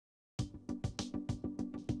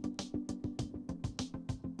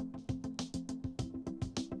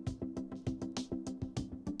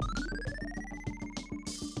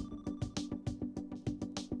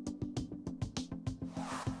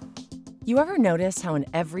You ever notice how in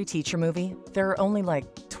every teacher movie, there are only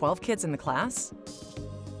like 12 kids in the class?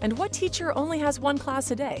 And what teacher only has one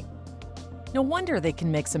class a day? No wonder they can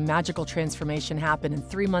make some magical transformation happen in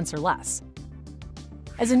 3 months or less.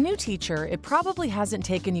 As a new teacher, it probably hasn't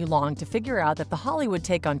taken you long to figure out that the Hollywood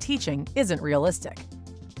take on teaching isn't realistic.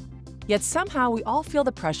 Yet somehow we all feel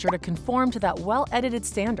the pressure to conform to that well-edited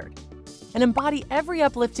standard and embody every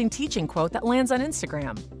uplifting teaching quote that lands on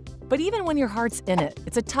Instagram. But even when your heart's in it,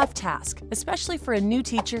 it's a tough task, especially for a new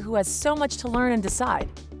teacher who has so much to learn and decide,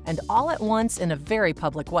 and all at once in a very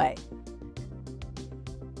public way.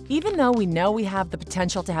 Even though we know we have the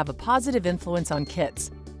potential to have a positive influence on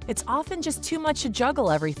kids, it's often just too much to juggle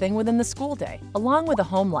everything within the school day, along with a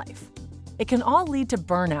home life. It can all lead to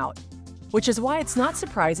burnout, which is why it's not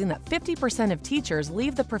surprising that 50% of teachers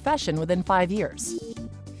leave the profession within 5 years.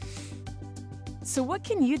 So what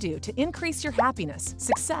can you do to increase your happiness,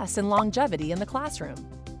 success, and longevity in the classroom?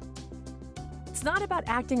 It's not about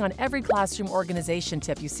acting on every classroom organization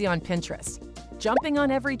tip you see on Pinterest, jumping on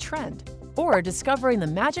every trend, or discovering the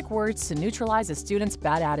magic words to neutralize a student's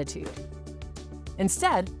bad attitude.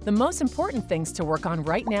 Instead, the most important things to work on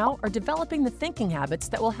right now are developing the thinking habits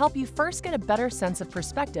that will help you first get a better sense of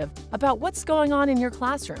perspective about what's going on in your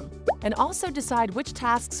classroom, and also decide which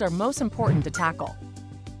tasks are most important to tackle.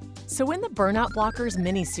 So in the Burnout Blockers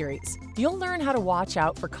mini-series, you'll learn how to watch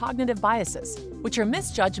out for cognitive biases, which are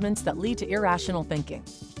misjudgments that lead to irrational thinking.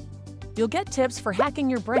 You'll get tips for hacking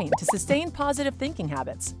your brain to sustain positive thinking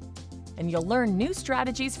habits, and you'll learn new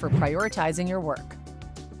strategies for prioritizing your work.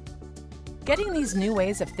 Getting these new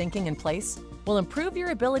ways of thinking in place will improve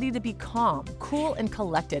your ability to be calm, cool, and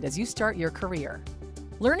collected as you start your career.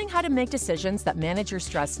 Learning how to make decisions that manage your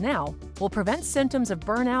stress now will prevent symptoms of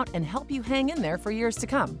burnout and help you hang in there for years to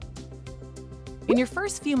come. In your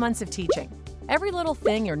first few months of teaching, every little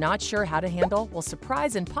thing you're not sure how to handle will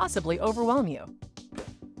surprise and possibly overwhelm you.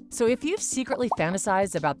 So if you've secretly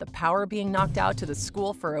fantasized about the power being knocked out to the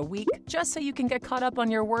school for a week just so you can get caught up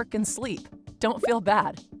on your work and sleep, don't feel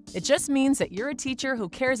bad. It just means that you're a teacher who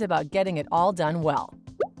cares about getting it all done well.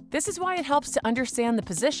 This is why it helps to understand the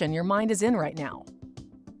position your mind is in right now.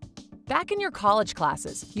 Back in your college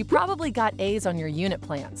classes, you probably got A's on your unit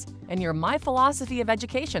plans and your My Philosophy of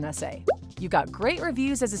Education essay. You got great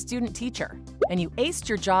reviews as a student teacher, and you aced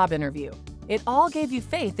your job interview. It all gave you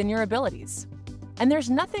faith in your abilities. And there's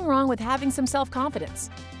nothing wrong with having some self-confidence.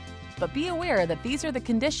 But be aware that these are the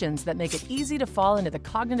conditions that make it easy to fall into the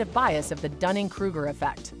cognitive bias of the Dunning-Kruger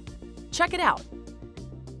effect. Check it out.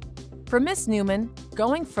 For Miss Newman,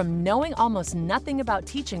 going from knowing almost nothing about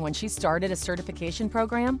teaching when she started a certification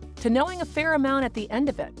program to knowing a fair amount at the end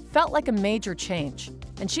of it felt like a major change,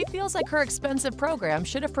 and she feels like her expensive program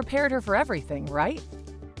should have prepared her for everything, right?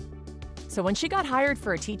 So when she got hired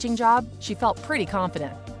for a teaching job, she felt pretty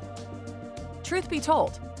confident. Truth be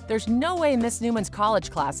told, there's no way Miss Newman's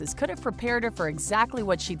college classes could have prepared her for exactly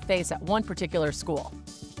what she'd face at one particular school.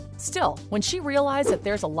 Still, when she realized that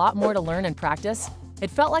there's a lot more to learn and practice, it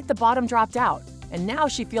felt like the bottom dropped out, and now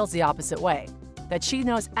she feels the opposite way, that she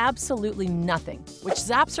knows absolutely nothing, which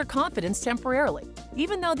zaps her confidence temporarily,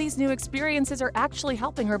 even though these new experiences are actually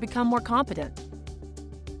helping her become more competent.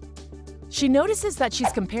 She notices that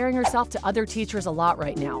she's comparing herself to other teachers a lot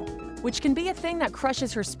right now, which can be a thing that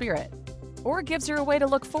crushes her spirit, or gives her a way to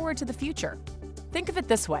look forward to the future. Think of it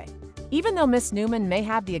this way. Even though Miss Newman may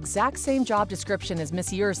have the exact same job description as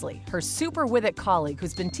Miss Yearsley, her super with-it colleague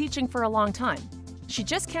who's been teaching for a long time, she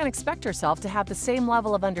just can't expect herself to have the same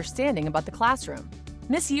level of understanding about the classroom.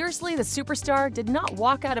 Miss Yearsley, the superstar, did not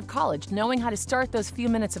walk out of college knowing how to start those few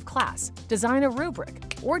minutes of class, design a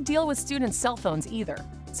rubric, or deal with students' cell phones either,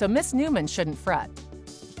 so Miss Newman shouldn't fret.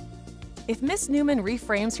 If Miss Newman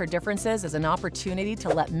reframes her differences as an opportunity to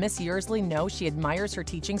let Miss Yearsley know she admires her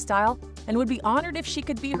teaching style and would be honored if she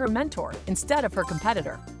could be her mentor instead of her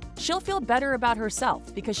competitor, she'll feel better about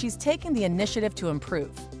herself because she's taking the initiative to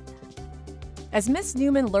improve. As Miss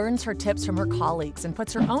Newman learns her tips from her colleagues and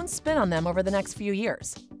puts her own spin on them over the next few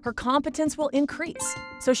years, her competence will increase,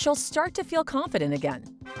 so she'll start to feel confident again.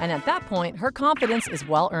 And at that point, her confidence is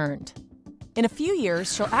well earned. In a few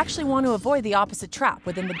years, she'll actually want to avoid the opposite trap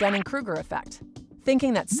within the Dunning-Kruger effect,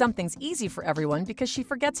 thinking that something's easy for everyone because she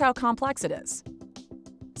forgets how complex it is.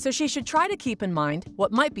 So she should try to keep in mind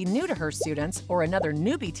what might be new to her students or another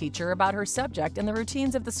newbie teacher about her subject and the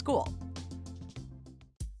routines of the school.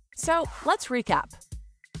 So let's recap.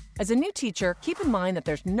 As a new teacher, keep in mind that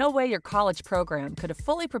there's no way your college program could have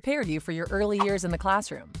fully prepared you for your early years in the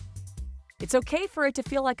classroom. It's okay for it to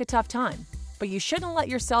feel like a tough time, but you shouldn't let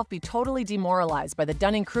yourself be totally demoralized by the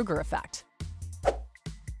Dunning-Kruger effect.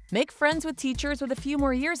 Make friends with teachers with a few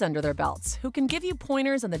more years under their belts who can give you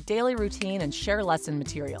pointers on the daily routine and share lesson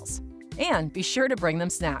materials. And be sure to bring them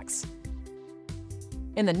snacks.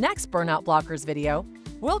 In the next Burnout Blockers video,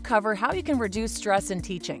 we'll cover how you can reduce stress in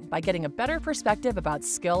teaching by getting a better perspective about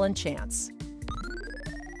skill and chance.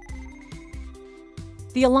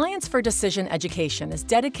 The Alliance for Decision Education is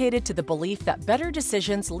dedicated to the belief that better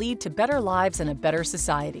decisions lead to better lives and a better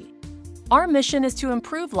society. Our mission is to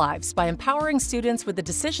improve lives by empowering students with the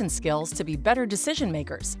decision skills to be better decision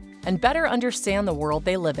makers and better understand the world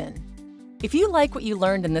they live in. If you like what you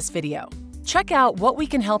learned in this video, check out what we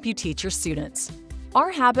can help you teach your students. Our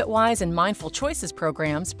Habit-Wise and Mindful Choices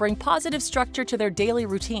programs bring positive structure to their daily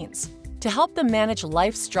routines to help them manage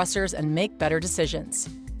life's stressors and make better decisions.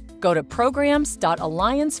 Go to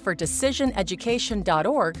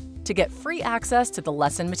programs.alliancefordecisioneducation.org to get free access to the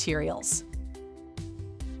lesson materials.